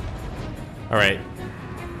 Alright.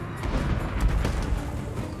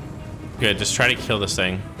 Good, just try to kill this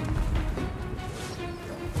thing.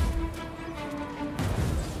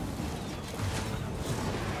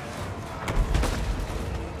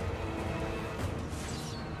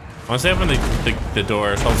 Once they open the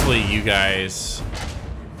doors, hopefully you guys...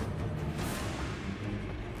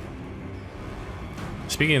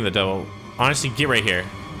 Speaking of the devil, honestly, get right here.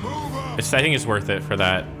 I think it's worth it for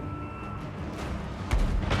that.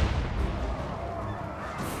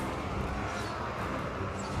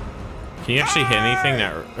 Can you actually hit anything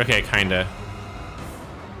that... Okay, kinda.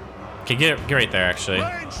 Okay, get right there, actually.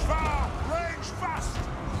 Range far, range fast.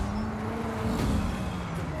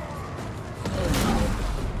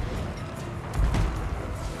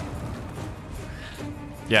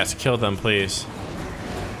 Yes, kill them, please.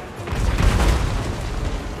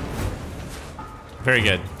 Very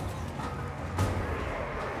good.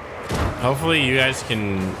 Hopefully you guys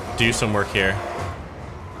can do some work here.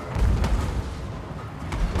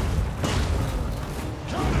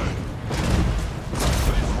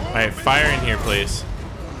 Alright, fire in here, please.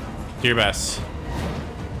 Do your best.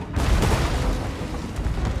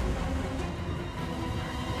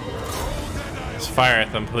 Let's fire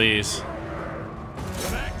at them, please.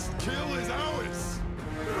 The next kill is ours.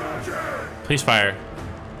 Please fire.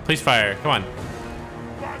 Please fire. Come on.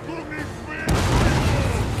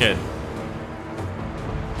 Good.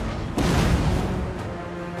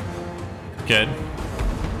 Good.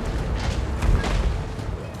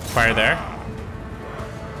 Fire there.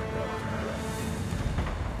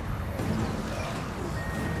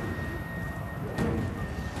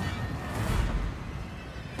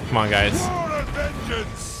 Come on, guys.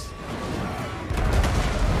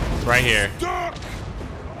 Right here.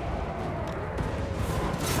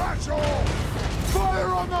 Fire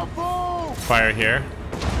on the bow! Fire here.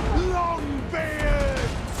 Long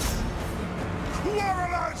beards!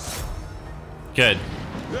 Quarrelers! Good.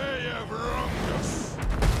 They have wronged us.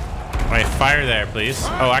 Alright, fire there, please.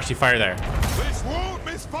 Oh, actually, fire there. This won't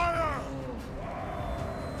misfire!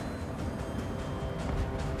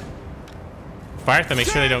 Fire at them, make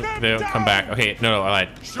sure they don't come back. Okay, no, I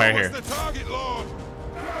lied. Fire here. The target, Lord.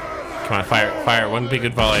 Come on, fire. One big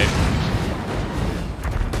good volley.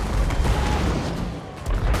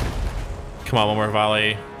 Come on, one more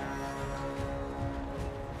volley.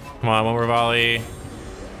 Come on, one more volley.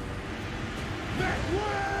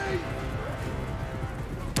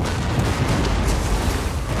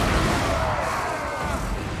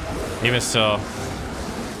 Even still,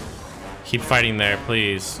 keep fighting there,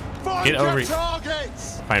 please. Get over.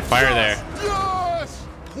 Fine, fire there. Yes!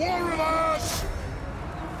 Warriors!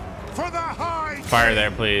 For the high Fire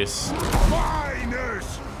there, please.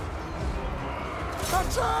 miners!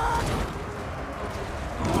 Attack!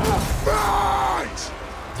 Fight!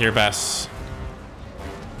 Do your best.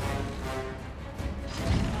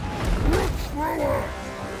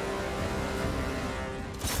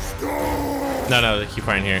 No, they keep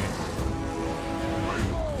firing here.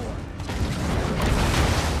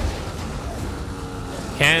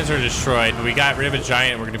 Cannons are destroyed, but we got rid of a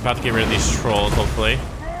giant. We're about to get rid of these trolls, hopefully.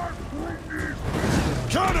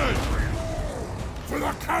 Cannon! For the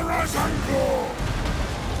Karak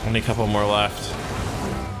Angrund! Only a couple more left.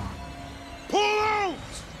 Pull out!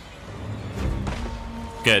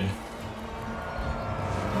 Good.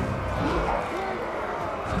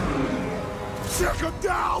 Take him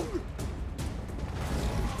down!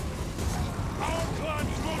 Our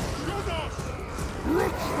clans will shoot us!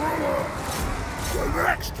 Retreat! The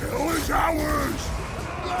next hill is ours!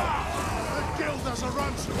 The guild has a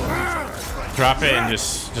ransom. Drop it and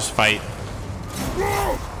just fight.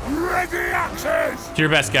 Ready axes! Do your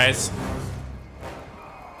best, guys.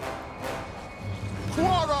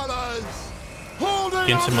 Quarrelers! Holding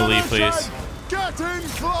Get into melee, please. Get in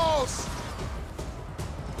close!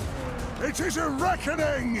 It is a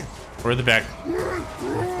reckoning! Where the back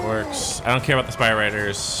works. I don't care about the spy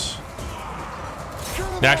riders.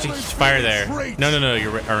 No, actually, fire there. No,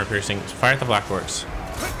 you're armor piercing. Fire at the black works.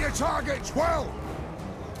 Hit your targets well!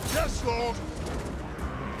 Yes, Lord.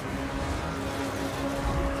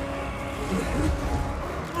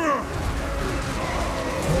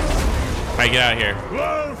 Alright, get out of here.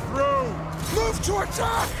 Blow through! Move to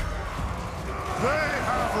attack! They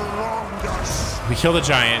have wronged us! We kill the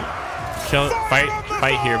giant.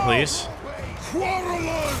 Fight here, please.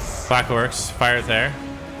 Quarrelers! Black works. Fire it there.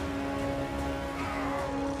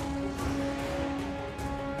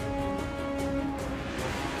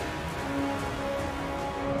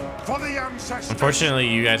 For the ancestors! Unfortunately,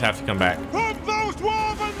 you guys have to come back. Of those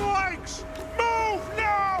dwarven legs! Move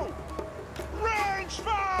now! Range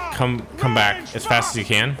fire! Come back as fast as you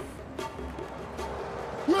can.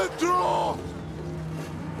 Withdraw!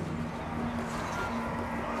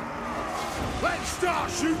 Let's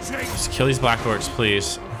start shooting! Just kill these black orcs,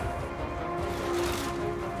 please.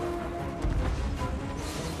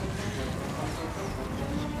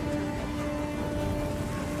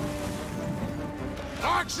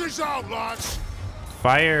 Axes out, lads!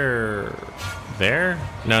 Fire there?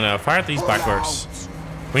 No, fire at these black orcs.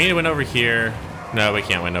 We need to win over here. No, we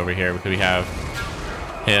can't win over here because we have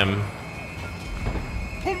him.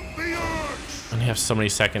 Pump the urge! Only have so many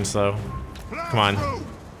seconds though. Come on.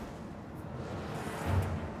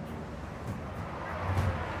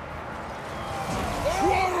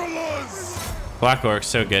 Quarrelers! Black orcs,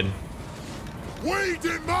 so good. We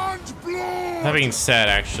demand blood! That being said,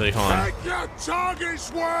 actually, hold on. Take your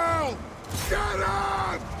targets well! Get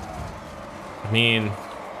on! I mean,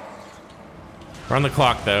 we're on the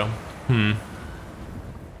clock though.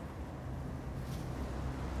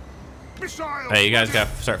 Missile! Hey, you guys gotta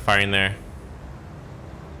start firing there.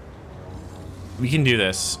 We can do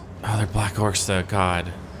this. Oh, they're black orcs though,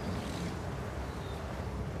 God.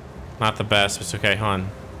 Not the best, but it's okay, hon.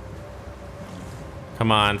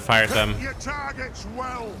 Come on, fire at them. Hit your targets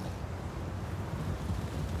well!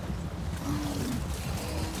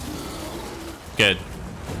 Good.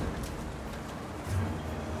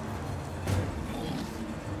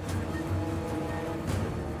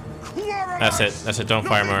 Quarrelers! That's it, don't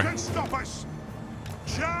fire Nothing more. can stop us!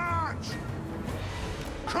 Charge!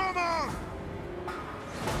 Come on!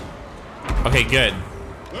 Okay, good.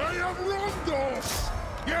 They have wronged us!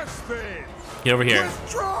 Yes, they! Get over here.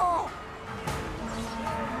 Withdraw!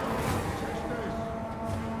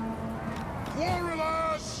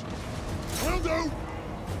 Quarrelers! Will do!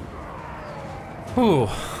 Whew.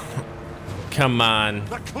 Come on.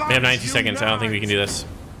 We have 90 seconds. I don't think we can do this.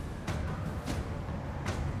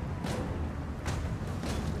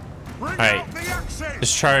 Bring Alright. out the axes!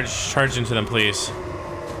 Just charge into them, please.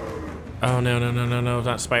 Oh, no,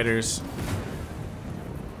 not spiders.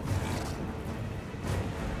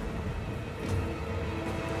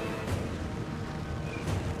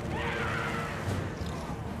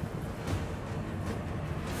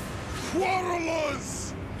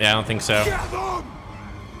 Quarrelers! Yeah, I don't think so. Get them!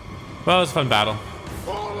 Well, it was a fun battle.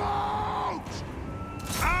 Fall out!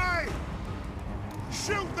 Aye!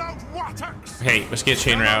 Shoot those wattocks! Okay, let's get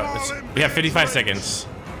chain route. We have 55 seconds.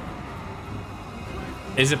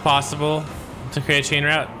 Is it possible to create a chain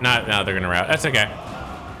route? No, they're gonna route. That's okay.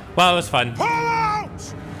 Well, it was fun. Pull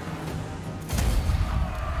out!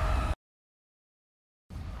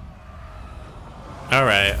 All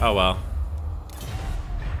right. Oh well.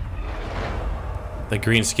 The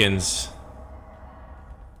greenskins.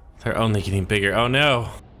 They're only getting bigger. Oh no.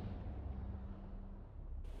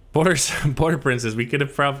 Border Princess. We could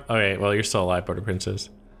have probably. Okay, well, you're still alive, Border Princess.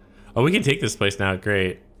 Oh, we can take this place now.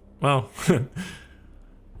 Great. Well,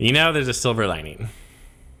 you know, there's a silver lining.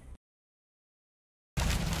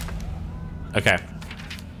 Okay.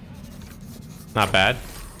 Not bad.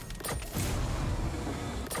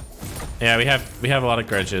 Yeah, we have a lot of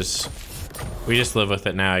grudges. We just live with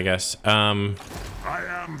it now, I guess. I am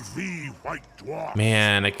the White Dwarf.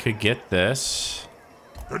 Man, I could get this.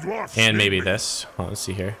 The dwarf And maybe this. Well, let's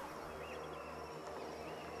see here.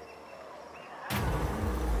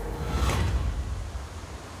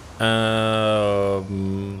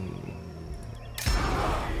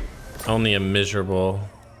 Only a miserable,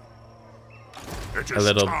 a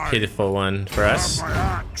little pitiful one for us.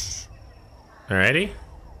 Alrighty.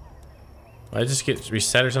 I just get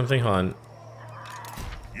reset or something? Hold on.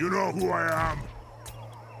 You know who I am.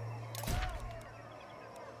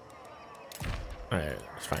 Alright,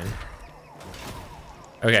 it's fine.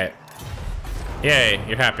 Okay. Yay,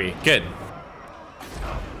 you're happy. Good.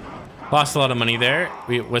 Lost a lot of money there.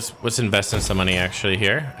 Let's invest in some money actually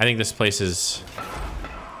here. I think this place is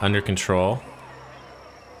under control.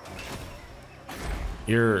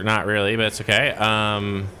 You're not really, but it's okay.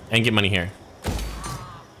 And get money here.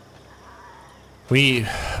 We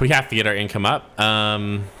have to get our income up.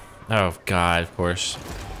 Oh god, of course.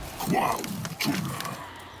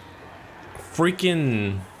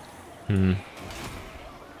 Freaking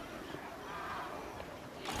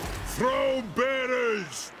Throw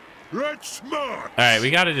banners. Let's march. All right,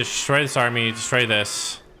 we got to destroy this army, destroy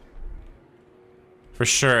this for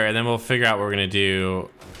sure, and then we'll figure out what we're gonna do.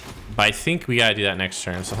 But I think we gotta do that next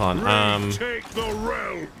turn. So hold on. Take the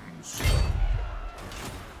realms.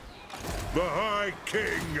 The High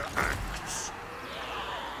King acts.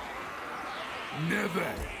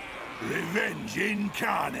 Never. Revenge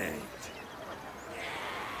incarnate.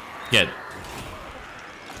 Good.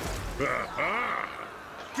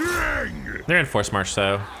 Dang. They're in force march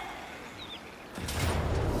though.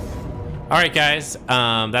 All right, guys.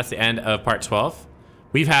 That's the end of part 12.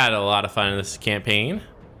 We've had a lot of fun in this campaign.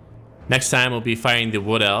 Next time we'll be fighting the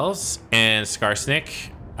Wood Elves and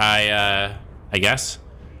Skarsnik. I guess.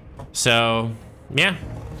 So yeah,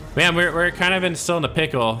 man, we're kind of still in the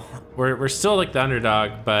pickle. We're still like the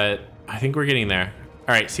underdog, but I think we're getting there.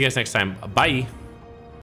 All right, see you guys next time. Bye.